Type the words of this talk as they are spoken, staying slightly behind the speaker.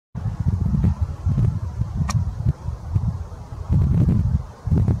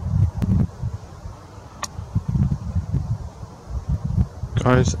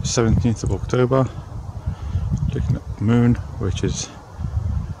Guys, 17th of October, looking at the moon, which was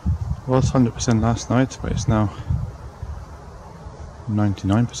 100% last night, but it's now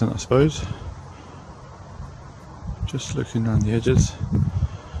 99% I suppose. Just looking around the edges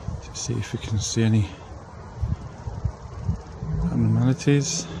to see if we can see any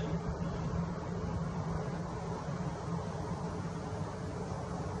abnormalities.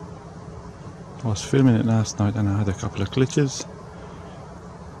 I was filming it last night and I had a couple of glitches.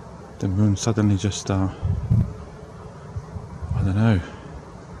 The moon suddenly just, I don't know,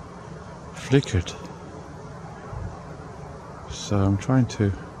 flickered. So I'm trying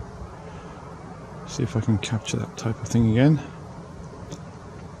to see if I can capture that type of thing again.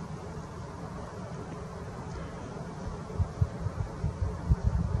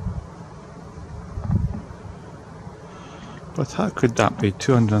 But how could that be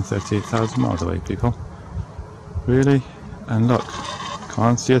 238,000 miles away, people? Really? And look,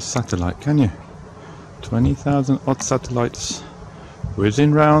 can't see a satellite, can you? 20,000 odd satellites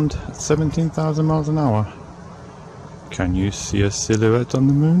whizzing round at 17,000 miles an hour. Can you see a silhouette on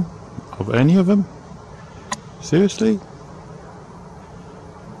the moon of any of them? Seriously?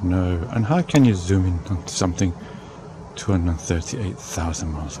 No. And how can you zoom in onto something 238,000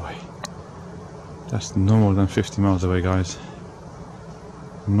 miles away? That's no more than 50 miles away, guys.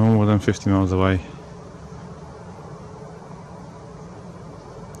 No more than 50 miles away.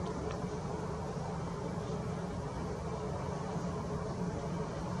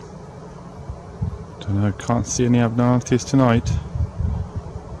 Don't know, can't see any abnormalities tonight.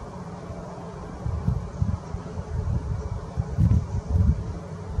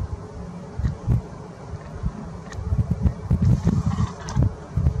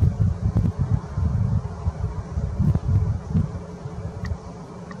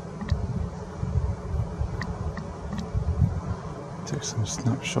 Take some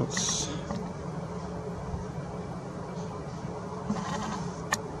snapshots.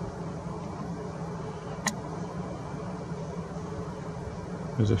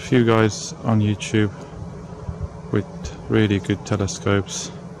 There's a few guys on YouTube with really good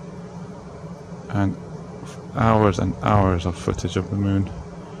telescopes and hours and hours of footage of the moon,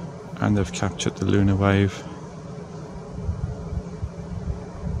 and they've captured the lunar wave.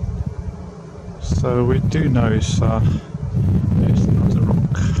 So we do know it's not a rock.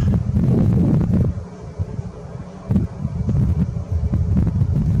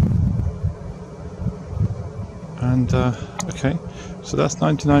 And okay, so that's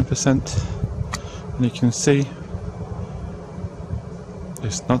 99%, and you can see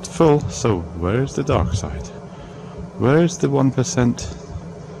it's not full. So where's the dark side? Where's the 1%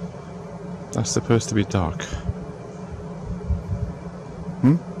 that's supposed to be dark?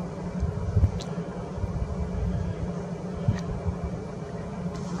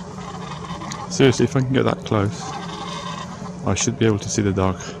 Seriously, if I can get that close, I should be able to see the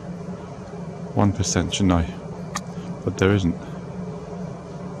dark 1%, shouldn't I? But there isn't.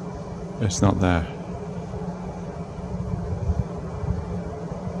 It's not there.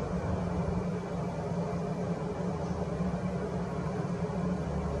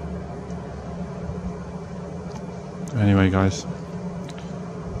 Anyway, guys,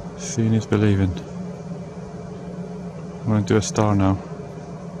 seeing is believing. I'm going to do a star now.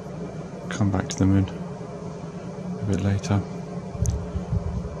 Come back to the moon a bit later.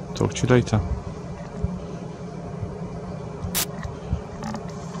 Talk to you later.